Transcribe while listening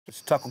It's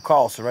Tucker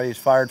Carlson, right? He's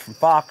fired from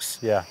Fox.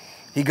 Yeah.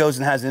 He goes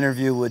and has an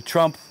interview with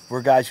Trump.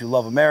 We're guys who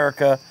love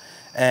America.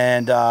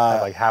 And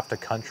like half the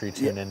country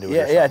tuned into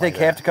it. Yeah, I think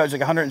half the country,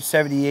 like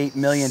 178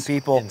 million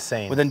people.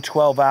 Insane. Within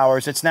 12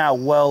 hours. It's now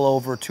well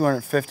over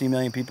 250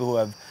 million people who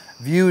have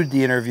viewed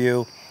the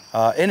interview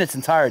in its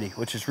entirety,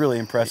 which is really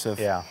impressive.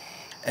 Yeah.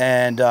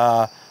 And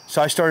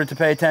so I started to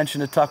pay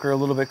attention to Tucker a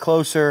little bit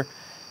closer.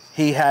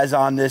 He has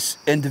on this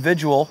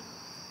individual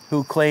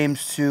who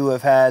claims to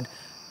have had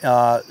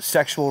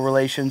sexual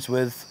relations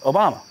with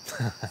Obama.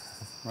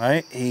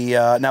 Right? He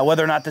now,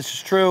 whether or not this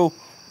is true,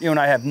 you and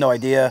I have no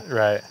idea.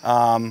 Right.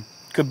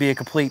 Could be a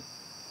complete,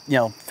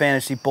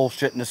 fantasy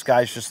bullshit, and this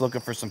guy's just looking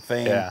for some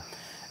fame. Yeah.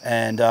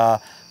 And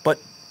but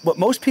what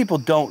most people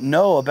don't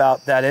know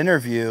about that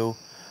interview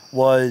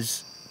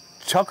was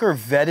Tucker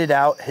vetted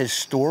out his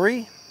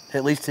story,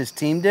 at least his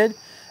team did,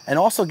 and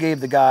also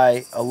gave the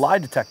guy a lie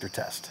detector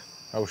test.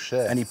 Oh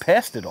shit. And he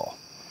passed it all.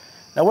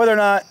 Now, whether or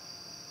not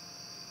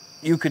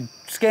you could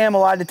scam a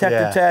lie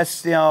detector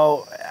test,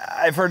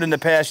 I've heard in the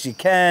past you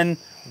can.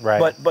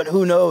 Right. But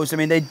who knows? I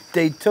mean,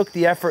 they took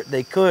the effort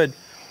they could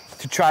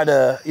to try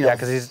to, Yeah,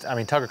 because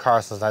Tucker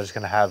Carlson's not just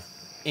going to have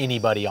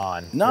anybody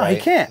on. No, right?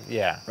 he can't.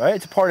 Yeah. Right?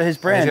 It's a part of his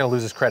brand. He's going to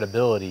lose his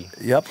credibility.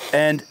 Yep.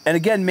 And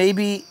again,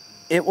 maybe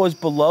it was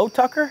below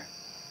Tucker,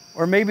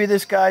 or maybe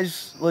this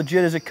guy's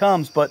legit as it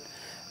comes, but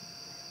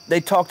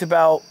they talked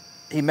about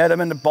he met him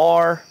in the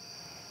bar.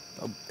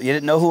 You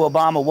didn't know who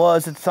Obama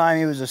was at the time.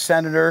 He was a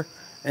senator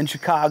in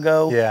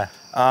Chicago. Yeah.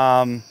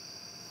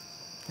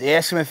 They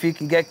asked him if he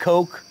can get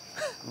Coke.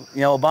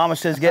 Obama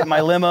says, get in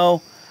my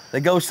limo. They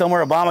go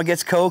somewhere, Obama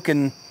gets Coke,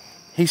 and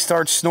he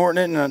starts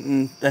snorting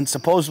it, and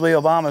supposedly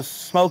Obama's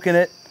smoking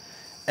it.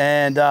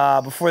 And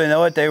before they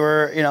know it, they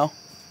were,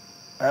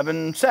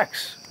 having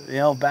sex,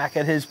 back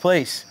at his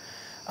place.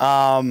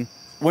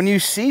 When you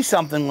see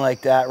something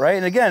like that, right?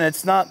 And again,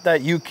 it's not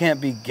that you can't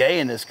be gay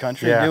in this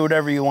country. Yeah. Do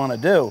whatever you want to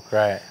do.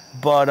 Right.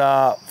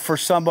 But for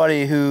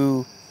somebody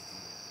who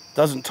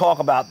doesn't talk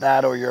about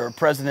that, or you're a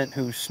president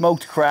who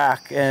smoked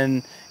crack,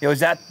 and is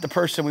that the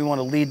person we want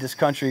to lead this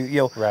country?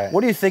 Right.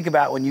 What do you think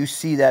about when you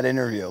see that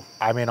interview?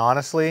 I mean,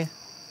 honestly,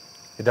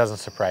 it doesn't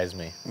surprise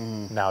me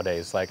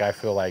nowadays. Like, I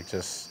feel like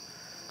just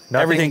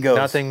Everything goes.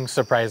 Nothing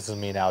surprises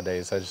me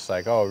nowadays. I just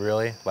like, oh,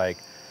 really? Like,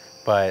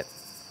 but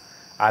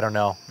I don't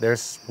know.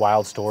 There's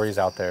wild stories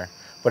out there,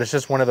 but it's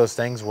just one of those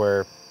things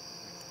where,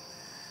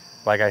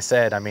 like I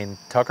said, I mean,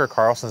 Tucker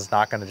Carlson's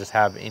not going to just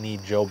have any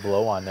Joe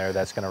Blow on there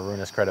that's going to ruin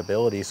his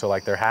credibility. So,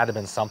 like, there had to have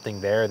been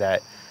something there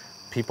that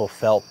people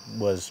felt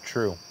was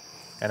true.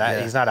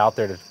 And he's not out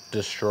there to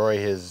destroy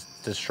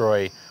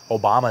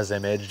Obama's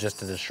image just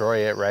to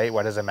destroy it, right?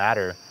 Why does it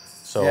matter?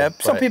 So yeah,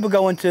 some people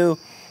go into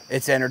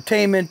it's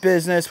entertainment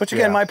business, which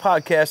again, my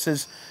podcast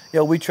is,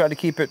 we try to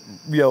keep it,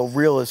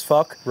 real as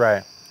fuck.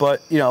 Right.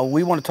 But,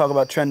 we want to talk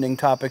about trending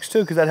topics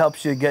too, because that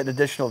helps you get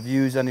additional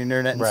views on the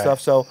internet and stuff.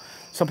 So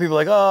some people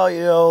are like, oh,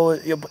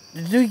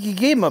 you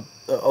gave him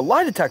a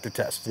lie detector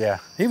test. Yeah.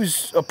 He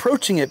was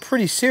approaching it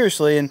pretty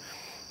seriously, and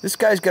this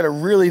guy's got a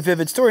really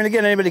vivid story. And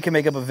again, anybody can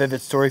make up a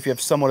vivid story if you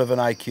have somewhat of an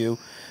IQ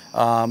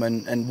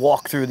and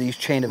walk through these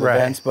chain of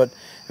events. But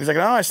he was like,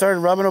 I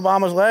started rubbing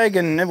Obama's leg,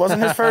 and it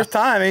wasn't his first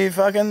time.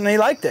 He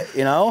liked it,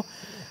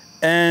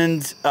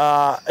 And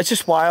it's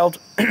just wild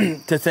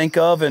to think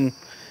of. And,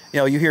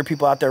 you hear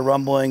people out there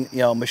rumbling,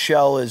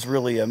 Michelle is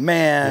really a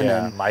man.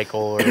 Yeah, and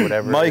Michael or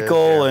whatever.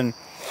 Michael, and,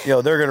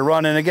 they're going to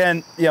run. And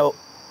again,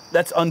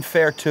 that's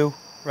unfair too,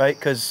 right?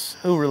 Because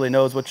who really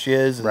knows what she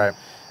is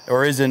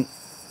or isn't.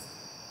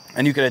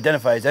 And you can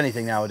identify as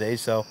anything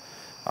nowadays. So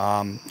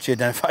she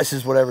identifies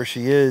as whatever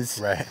she is.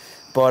 Right.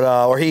 But,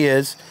 or he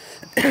is.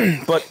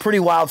 But pretty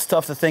wild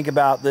stuff to think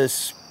about.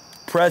 This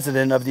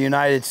president of the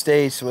United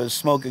States was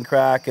smoking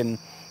crack, and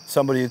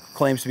somebody who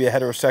claims to be a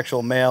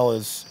heterosexual male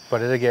is...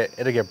 But it'll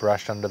get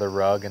brushed under the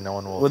rug, and no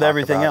one will with talk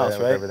everything about else,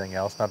 it, right? With everything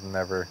else, nothing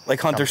ever... Like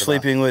Hunter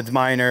sleeping with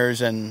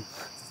minors and,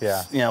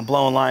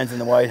 blowing lines in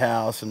the White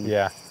House and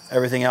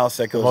everything else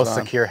that goes on. Most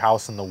secure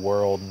house in the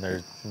world, and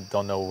they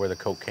don't know where the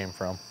coke came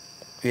from.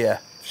 Yeah,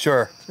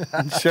 sure.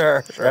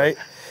 Sure, right?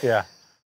 Yeah.